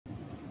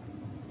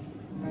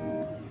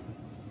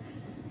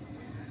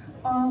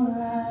All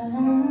I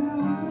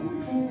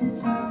am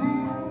is a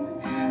man.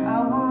 I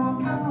want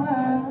the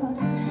world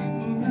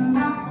in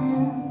my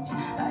hands.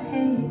 I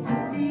hate the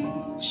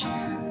beach,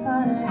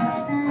 but I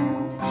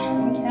stand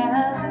in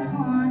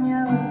California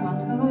with my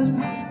toes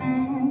in the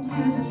sand.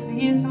 Use the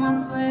sleeves of my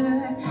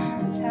sweater.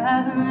 Let's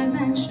have an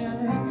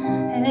adventure.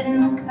 Head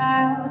in the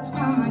clouds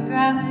while my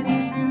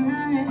gravity's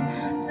centered.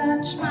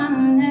 Touch my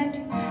neck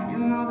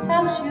and I'll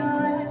touch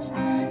yours.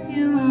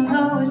 You and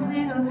those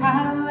little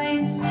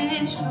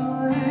high-waisted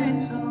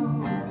shorts.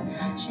 Oh,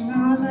 she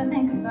knows what I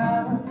think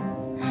about.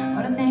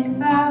 What I think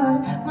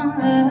about. One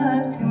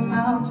love, two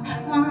mouths.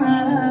 One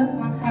love,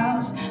 one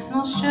house.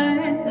 No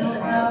shirt, no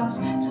blouse.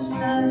 Just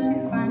as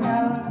you find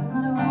out.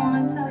 Nothing that I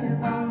wanna tell you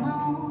about,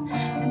 no.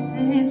 'Cause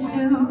it's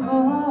too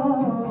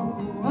cold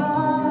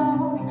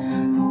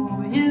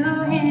for you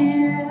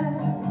here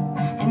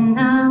and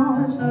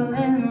now. So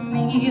let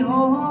me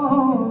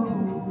hold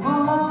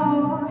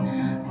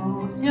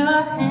both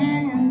your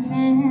hands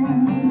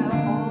in the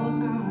holes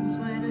of my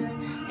sweater.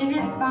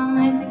 If I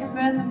may take a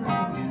breath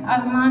away, I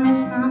don't mind if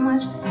it's not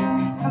much to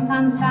say.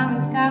 Sometimes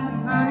silence guides my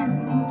mind to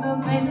move to a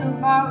place so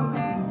far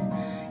away.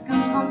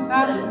 Goosebumps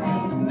starts to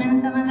raise the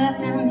minute that my left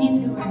hand meets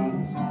your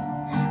waist.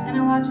 Then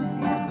I watch your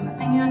face, put my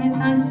finger on your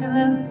tongue, just a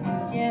little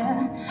taste.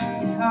 Yeah,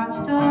 it's hard to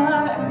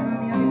adore.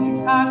 Yoga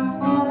beats hardest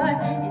for.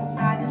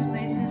 Inside this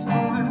place is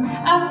warm,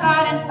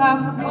 outside it's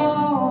lots of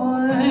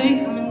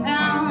boy coming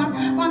down.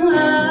 One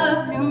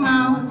love, two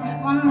mouths.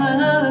 One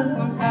love,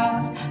 one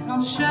house.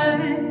 No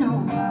shirt, no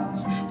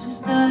blouse.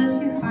 Just as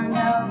you find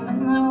out.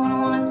 Nothing that I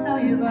wanna tell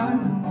you about.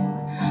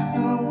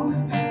 No,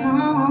 no,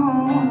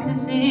 no.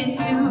 'Cause it's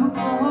too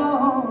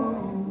cold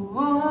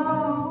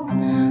for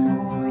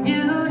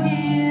you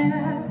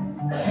here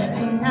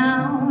and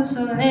now.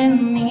 So let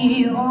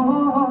me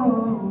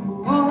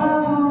hold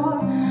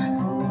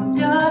both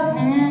your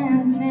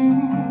hands in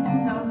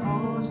the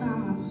holes of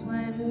my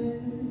sweater.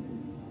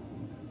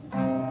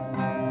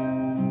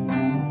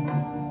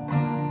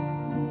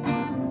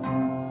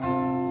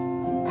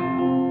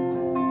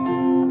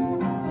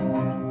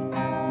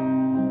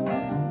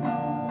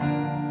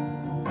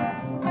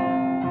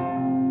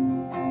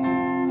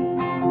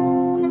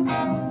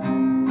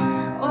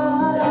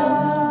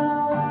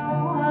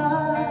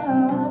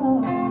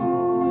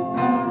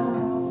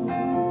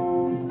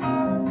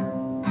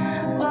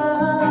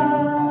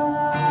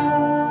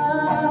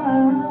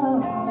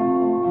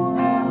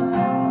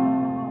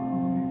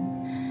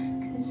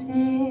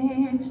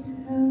 It's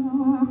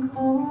too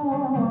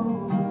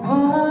cold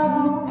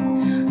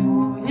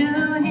for you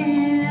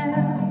here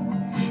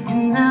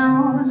and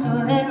now. So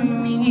let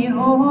me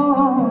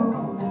hold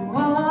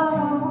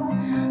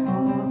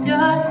both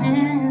your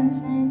hands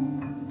in